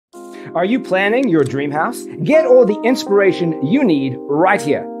Are you planning your dream house? Get all the inspiration you need right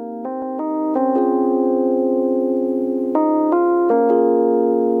here.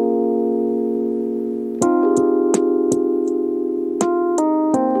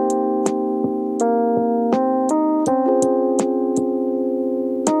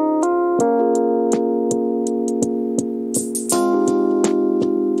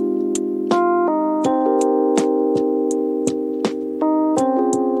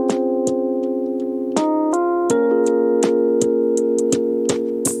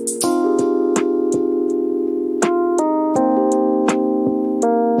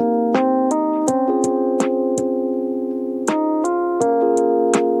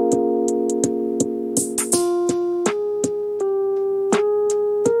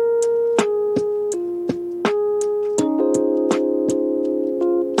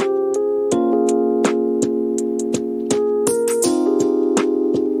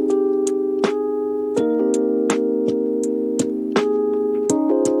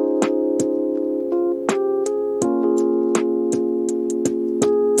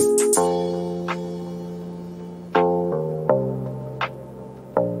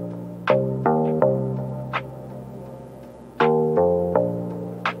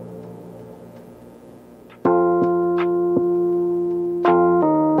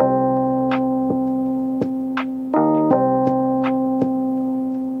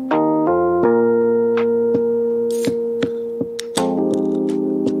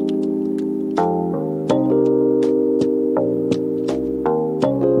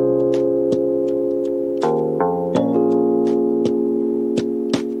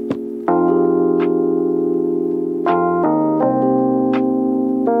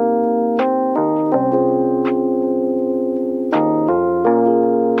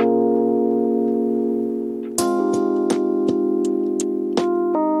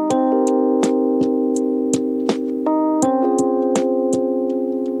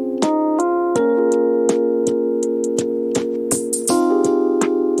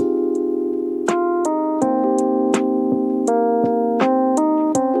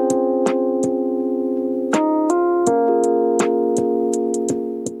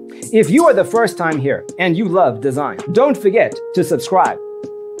 If you are the first time here and you love design, don't forget to subscribe.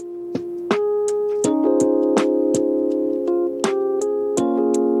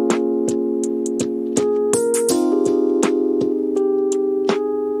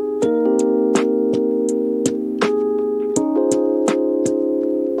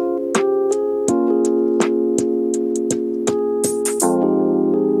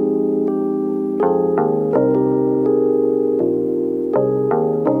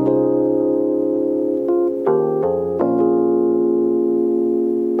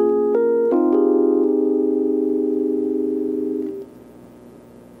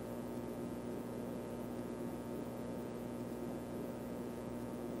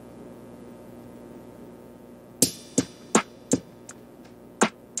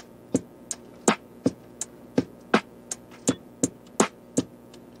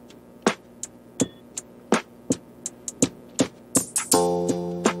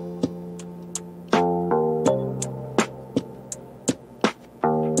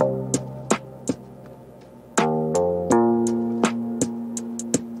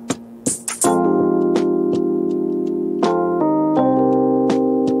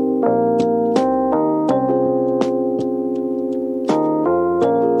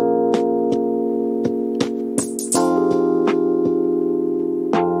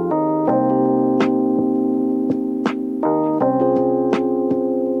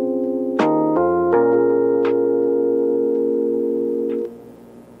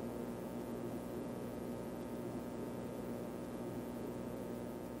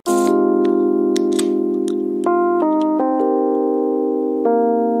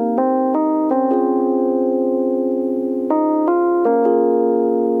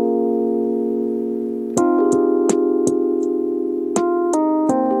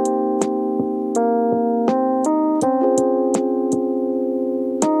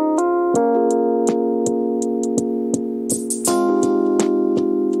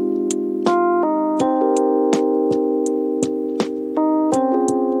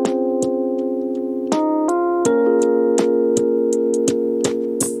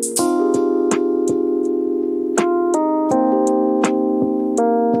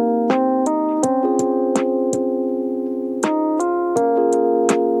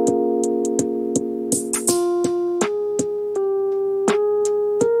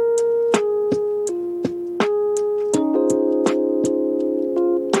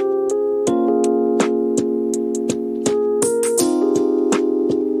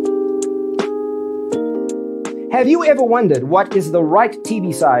 Have you ever wondered what is the right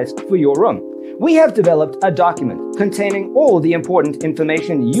TV size for your room? We have developed a document containing all the important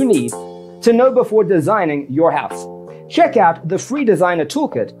information you need to know before designing your house. Check out the free designer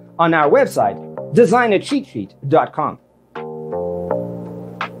toolkit on our website, designercheatsheet.com.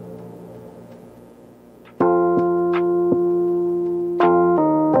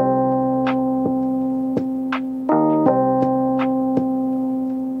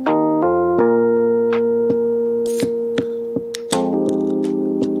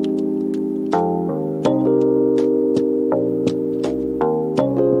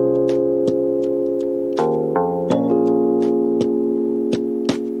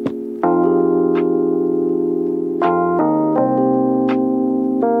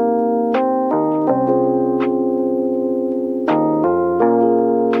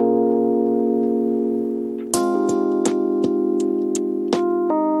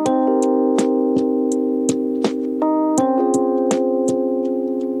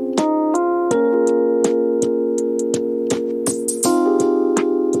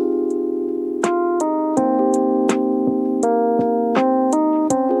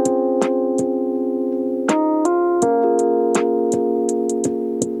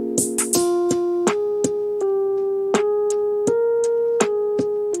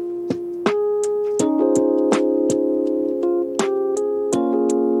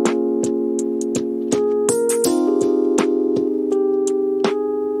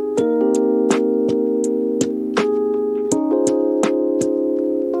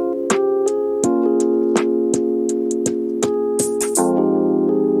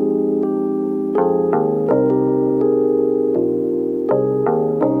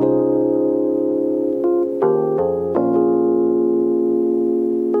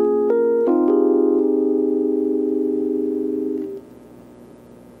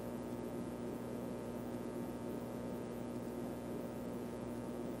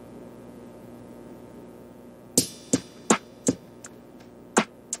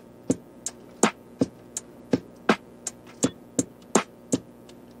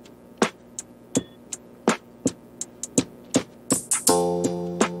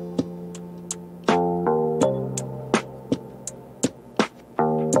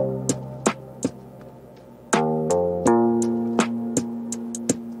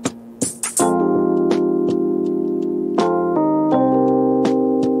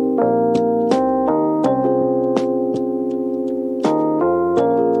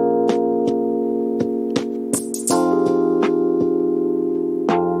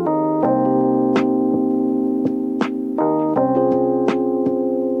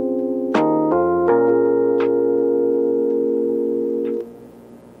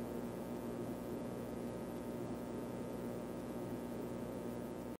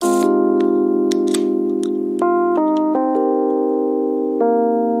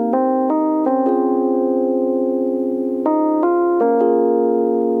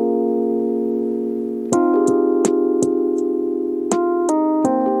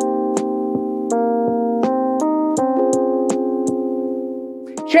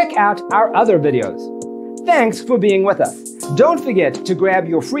 Check out our other videos. Thanks for being with us. Don't forget to grab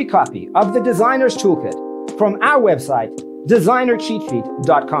your free copy of the Designer's Toolkit from our website,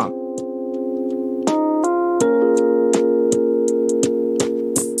 designercheatsheet.com.